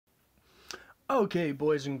Okay,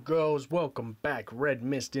 boys and girls, welcome back.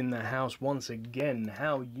 Redmissed in the house once again.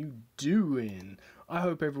 How you doing? I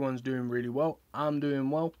hope everyone's doing really well. I'm doing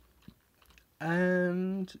well.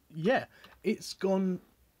 And yeah, it's gone.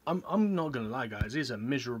 I'm not gonna lie, guys. It's a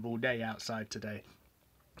miserable day outside today.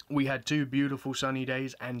 We had 2 beautiful sunny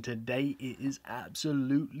days, and today it is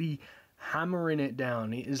absolutely hammering it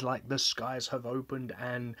down. It is like the skies have opened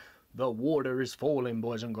and the water is falling,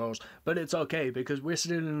 boys and girls. But it's okay because we're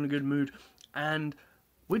still in a good mood. And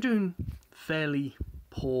we're doing fairly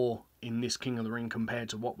poor in this King of the Ring compared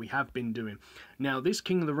to what we have been doing. Now, this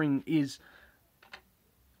King of the Ring is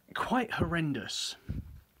quite horrendous.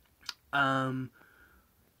 I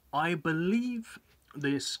believe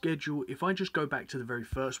the schedule, if I just go back to the very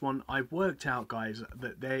first one, I've worked out, guys,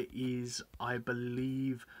 that there is, I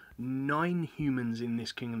believe, 9 humans in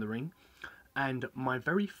this King of the Ring. And my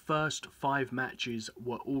very first 5 matches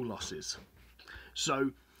were all losses.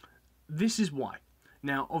 So this is why.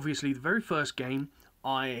 Now, obviously, the very first game,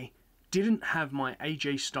 I didn't have my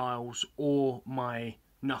AJ Styles or my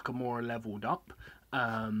Nakamura leveled up,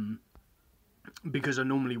 because I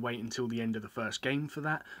normally wait until the end of the first game for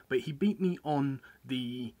that. But he beat me on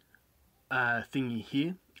the thingy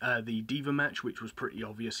here, the Diva match, which was pretty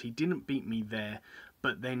obvious. He didn't beat me there,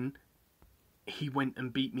 but then he went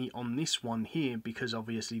and beat me on this one here, because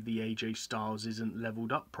obviously the AJ Styles isn't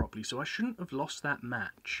leveled up properly, so I shouldn't have lost that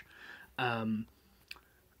match.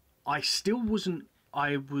 I still wasn't,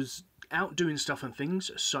 I was out doing stuff and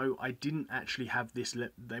things, so I didn't actually have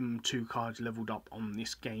them 2 cards leveled up on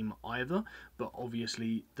this game either. But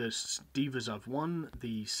obviously the Divas I've won,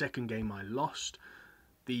 the second game I lost.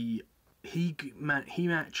 He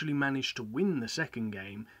actually managed to win the second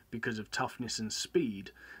game because of toughness and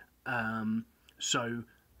speed. So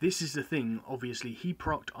this is the thing, obviously he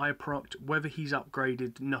procced, I procced. Whether he's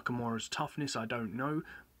upgraded Nakamura's toughness, I don't know,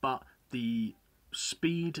 but the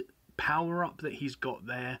speed power up that he's got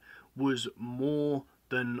there was more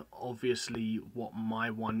than obviously what my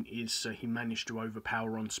one is, so he managed to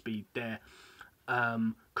overpower on speed there.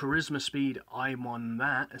 Charisma speed, I won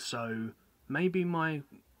that, so maybe I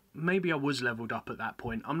was leveled up at that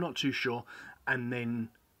point, I'm not too sure. And then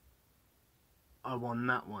I won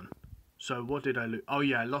that one. So what did I lose? Oh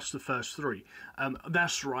yeah, I lost the first 3.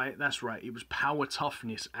 That's right. It was power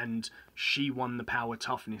toughness, and she won the power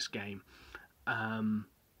toughness game. I'm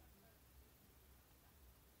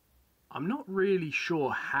not really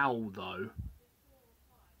sure how though,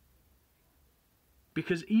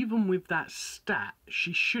 because even with that stat,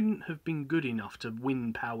 she shouldn't have been good enough to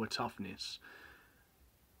win power toughness.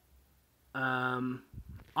 I'm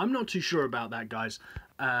not too sure about that, guys.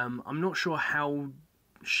 I'm not sure how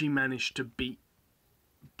she managed to beat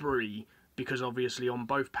Brie, because obviously on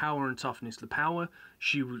both power and toughness, the power,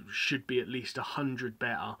 she should be at least 100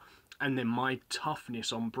 better, and then my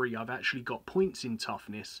toughness on Brie, I've actually got points in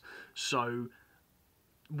toughness, so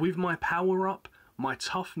with my power up, my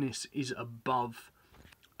toughness is above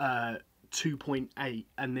 2.8,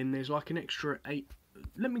 and then there's like an extra 8.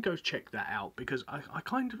 Let me go check that out, because I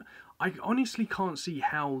honestly can't see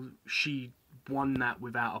how she won that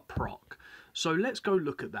without a proc. So let's go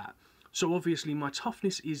look at that. So obviously my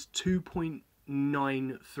toughness is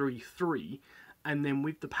 2.933, and then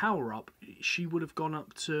with the power up she would have gone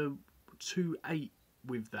up to 2.8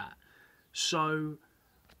 with that. So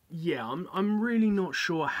yeah, I'm really not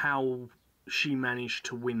sure how she managed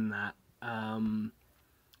to win that.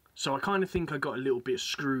 So I kind of think I got a little bit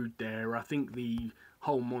screwed there. I think the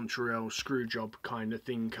whole Montreal screw job kind of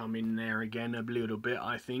thing come in there again a little bit,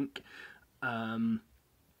 I think.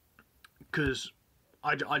 Because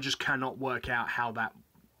I just cannot work out how that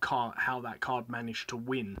card managed to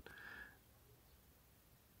win.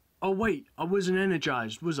 Oh wait, I wasn't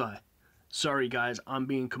energized, was I? Sorry guys, I'm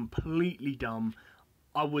being completely dumb.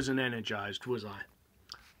 I wasn't energized, was I?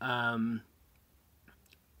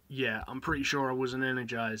 Yeah, I'm pretty sure I wasn't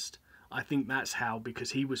energized. I think that's how, because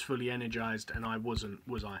he was fully energized and I wasn't,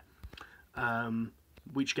 was I?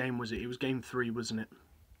 Which game was it? It was game 3, wasn't it?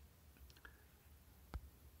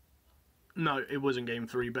 No, it wasn't game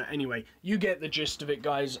 3, but anyway, you get the gist of it,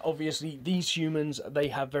 guys. Obviously, these humans, they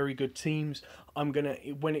have very good teams. I'm gonna,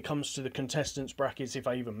 when it comes to the contestants brackets, if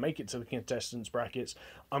I even make it to the contestants brackets,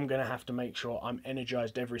 I'm gonna have to make sure I'm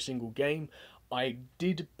energized every single game. I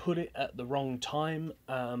did put it at the wrong time.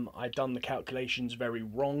 I done the calculations very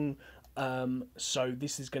wrong. So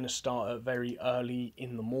this is gonna start at very early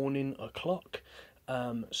in the morning o'clock.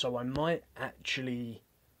 So I might actually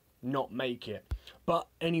not make it. But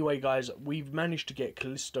anyway, guys, we've managed to get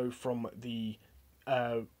Kalisto from the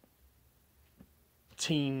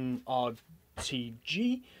Team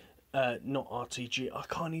RTG. not RTG. I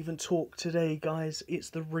can't even talk today, guys. It's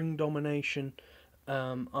the ring domination.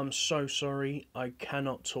 I'm so sorry. I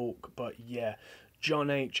cannot talk, but yeah, John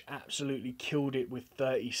H absolutely killed it with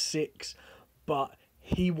 36, but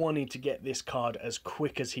he wanted to get this card as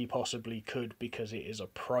quick as he possibly could because it is a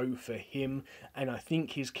pro for him, and I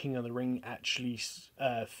think his King of the Ring actually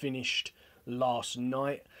finished last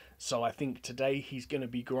night, so I think today he's going to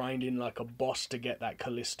be grinding like a boss to get that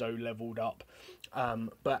Kalisto leveled up.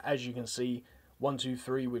 But as you can see, 1, 2,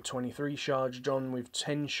 3 with 23 shards, John with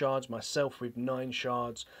 10 shards, myself with 9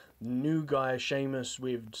 shards, new guy Seamus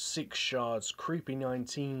with 6 shards, Creepy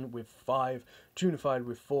 19 with 5, Tunified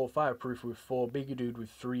with 4, Fireproof with 4, Biggie Dude with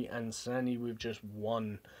 3, and Sandy with just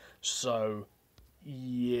 1. So,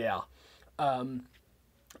 yeah.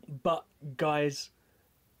 But, guys,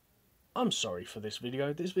 I'm sorry for this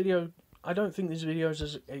video. I don't think this video is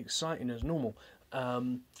as exciting as normal.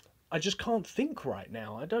 I just can't think right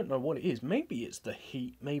now. I don't know what it is. Maybe it's the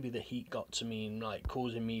heat. Maybe the heat got to me and like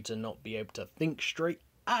causing me to not be able to think straight.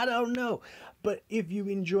 I don't know. But if you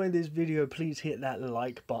enjoyed this video, please hit that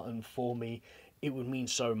like button for me. It would mean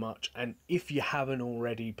so much. And if you haven't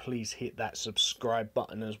already, please hit that subscribe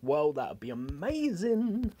button as well. That would be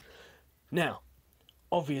amazing. Now,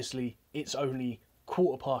 obviously, it's only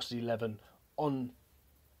 11:15 on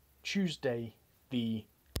Tuesday, the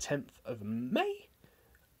 10th of May.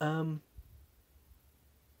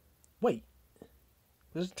 Wait,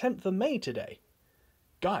 there's 10th of May today.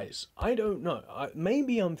 Guys, I don't know.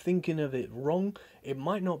 Maybe I'm thinking of it wrong. It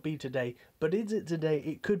might not be today, but is it today?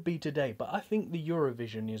 It could be today, but I think the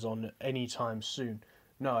Eurovision is on any time soon.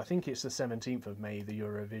 No, I think it's the 17th of May, the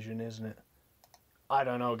Eurovision, isn't it? I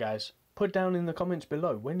don't know, guys. Put down in the comments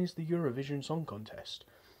below, when is the Eurovision Song Contest?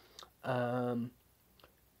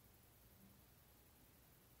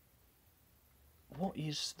 What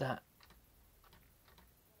is that?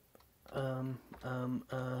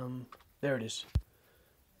 There it is.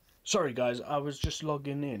 Sorry guys, I was just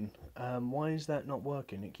logging in. Why is that not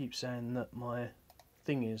working? It keeps saying that my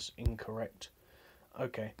thing is incorrect.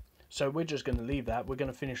 Okay, so we're just going to leave that. We're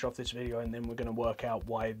going to finish off this video and then we're going to work out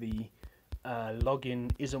why the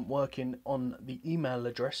login isn't working on the email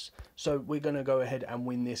address. So we're going to go ahead and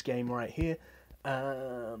win this game right here.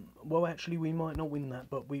 Well, actually, we might not win that,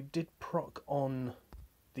 but we did proc on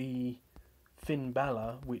the Finn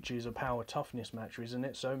Balor, which is a power toughness match, isn't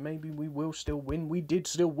it? So maybe we will still win. We did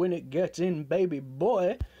still win it. Get in, baby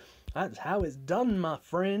boy. That's how it's done, my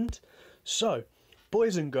friend. So,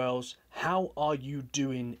 boys and girls, how are you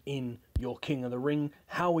doing in your King of the Ring?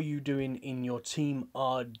 How are you doing in your Team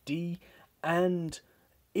RD? And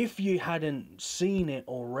if you hadn't seen it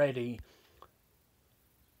already,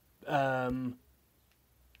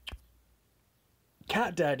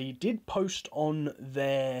 Cat Daddy did post on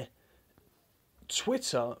their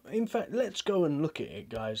Twitter. In fact, let's go and look at it,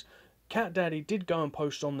 guys. Cat Daddy did go and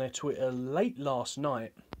post on their Twitter late last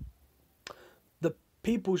night. The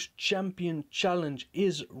People's Champion Challenge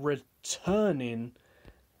is returning,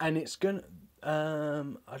 and it's gonna.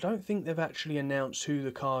 I don't think they've actually announced who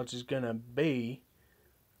the cards is gonna be.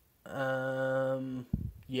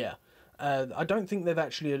 Yeah. I don't think they've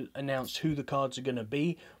actually announced who the cards are going to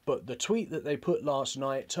be, but the tweet that they put last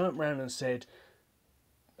night turned around and said,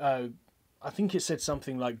 I think it said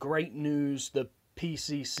something like, great news, the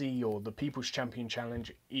PCC or the People's Champion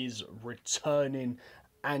Challenge is returning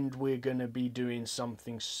and we're going to be doing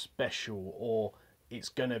something special, or it's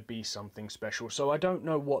going to be something special. So I don't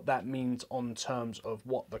know what that means on terms of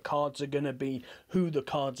what the cards are going to be, who the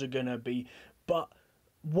cards are going to be, but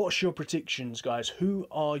what's your predictions, guys? Who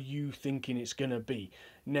are you thinking it's going to be?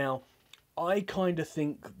 Now, I kind of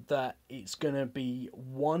think that it's going to be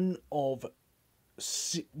one of,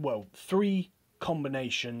 well, 3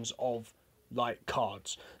 combinations of, like,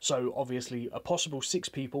 cards. So, obviously, a possible 6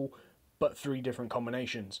 people, but 3 different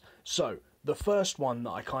combinations. So, the first one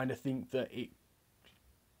that I kind of think that it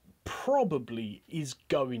probably is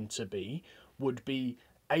going to be would be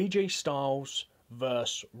AJ Styles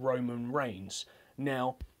versus Roman Reigns.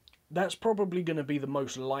 Now, that's probably going to be the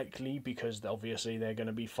most likely because obviously they're going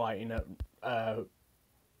to be fighting at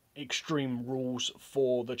Extreme Rules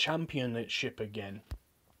for the championship again.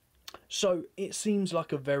 So it seems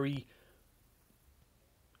like a very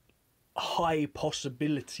high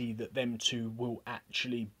possibility that them two will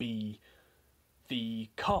actually be the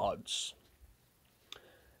cards.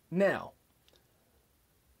 Now,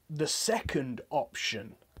 the second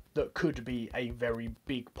option that could be a very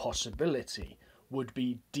big possibility would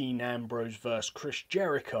be Dean Ambrose versus Chris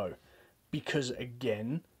Jericho, because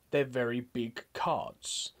again, they're very big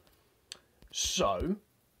cards. So,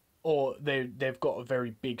 or they've got a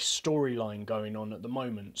very big storyline going on at the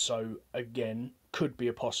moment. So again, could be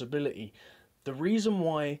a possibility. The reason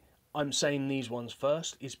why I'm saying these ones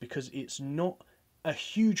first is because it's not a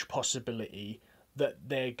huge possibility that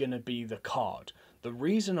they're going to be the card. The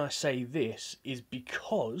reason I say this is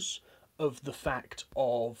because of the fact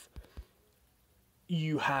of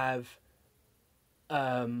you have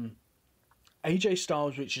AJ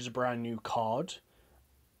Styles, which is a brand new card,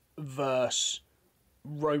 versus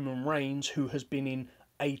Roman Reigns, who has been in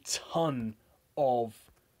a ton of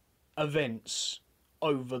events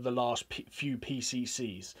over the last few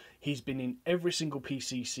PCCs. He's been in every single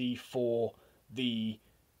PCC for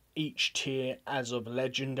each tier as of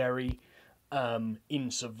Legendary. In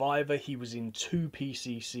Survivor, he was in 2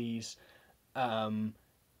 PCCs.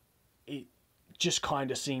 It just kind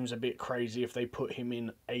of seems a bit crazy if they put him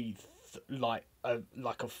in a 4th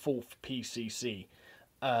PCC,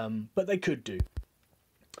 but they could do.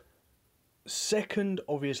 Second,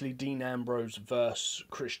 obviously, Dean Ambrose versus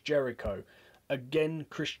Chris Jericho. Again,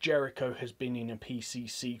 Chris Jericho has been in a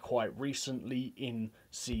PCC quite recently in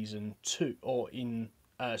Season 2, or in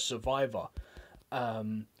Survivor.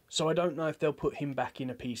 So I don't know if they'll put him back in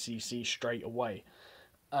a PCC straight away.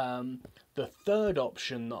 The third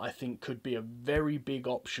option that I think could be a very big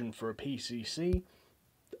option for a PCC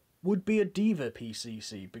would be a Diva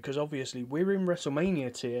PCC, because obviously we're in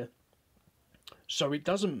WrestleMania tier, so it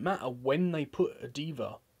doesn't matter when they put a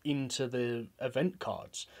Diva into the event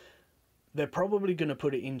cards. They're probably going to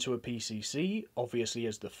put it into a PCC, obviously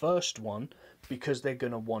as the first one, because they're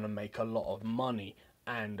going to want to make a lot of money,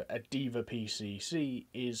 and a Diva PCC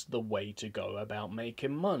is the way to go about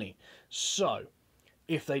making money. So,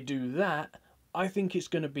 if they do that, I think it's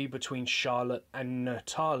going to be between Charlotte and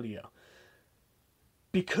Natalya,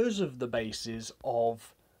 because of the basis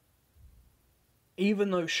of,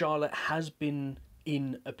 even though Charlotte has been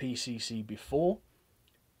in a PCC before,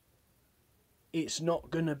 it's not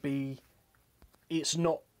recent. It's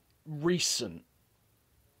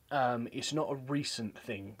not a recent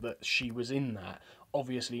thing that she was in that.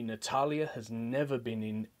 Obviously, Natalya has never been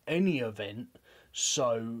in any event,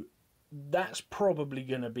 so that's probably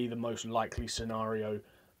going to be the most likely scenario,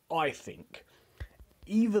 I think.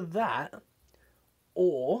 Either that,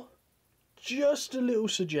 or, just a little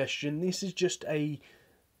suggestion, this is just a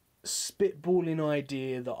spitballing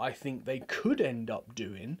idea that I think they could end up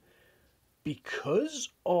doing, because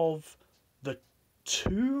of the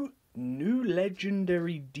 2 new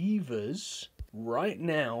Legendary Divas right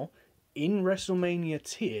now in WrestleMania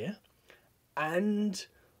tier, and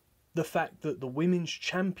the fact that the Women's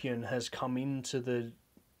Champion has come into the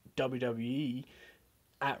WWE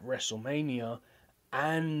at WrestleMania,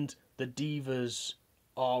 and the Divas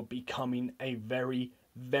are becoming a very,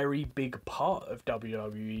 very big part of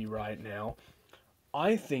WWE right now.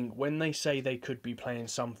 I think when they say they could be playing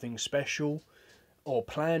something special, or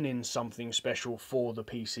planning something special for the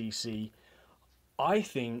PCC, I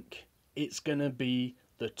think it's going to be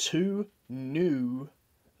the 2 new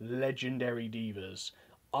Legendary Divas,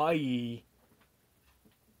 i.e.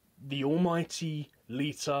 the almighty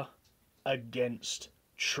Lita against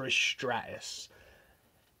Trish Stratus.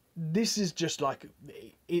 This is just like,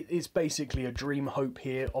 it's basically a dream hope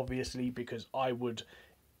here, obviously, because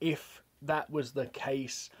if that was the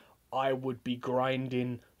case, I would be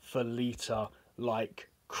grinding for Lita like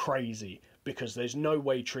crazy, because there's no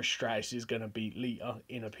way Trish Stratus is going to beat Lita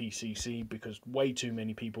in a PCC, because way too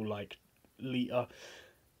many people like Lita.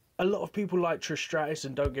 A lot of people like Trish Stratus,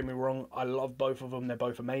 and don't get me wrong, I love both of them, they're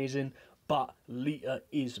both amazing, but Lita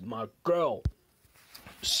is my girl.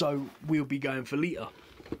 So we'll be going for Lita.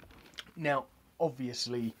 Now,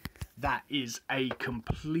 obviously, that is a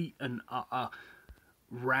complete and utter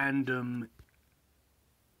random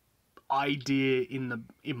idea in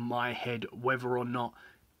my head, whether or not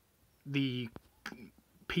the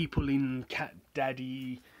people in Cat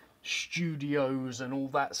Daddy Studios and all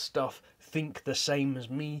that stuff think the same as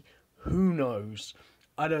me. Who knows?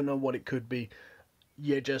 I don't know what it could be.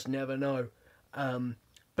 You just never know.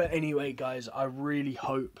 But anyway, guys, I really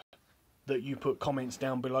hope that you put comments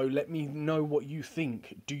down below. Let me know what you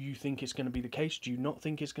think. Do you think it's going to be the case? Do you not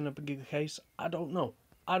think it's going to be the case? I don't know.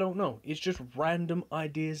 It's just random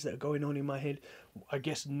ideas that are going on in my head. I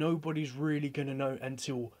guess nobody's really going to know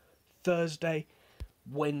until Thursday,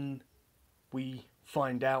 when we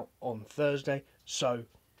find out on Thursday. So,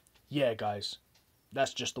 yeah, guys,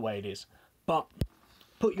 that's just the way it is. But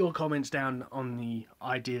put your comments down on the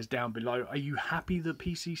ideas down below. Are you happy that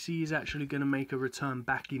PCC is actually going to make a return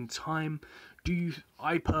back in time?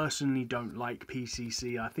 I personally don't like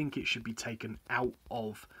PCC. I think it should be taken out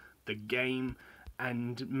of the game.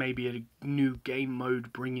 and maybe a new game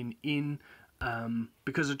mode bringing in,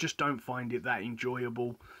 because I just don't find it that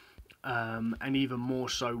enjoyable. And even more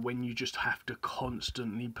so when you just have to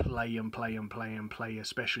constantly play and play and play and play,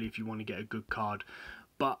 especially if you want to get a good card.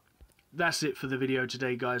 But that's it for the video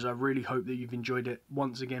today, guys. I really hope that you've enjoyed it.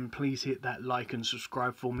 Once again, please hit that like and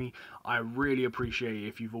subscribe for me. I really appreciate it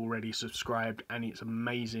if you've already subscribed, and it's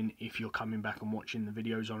amazing if you're coming back and watching the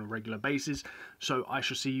videos on a regular basis. So I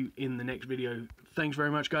shall see you in the next video. Thanks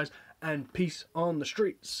very much, guys, and peace on the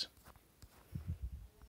streets.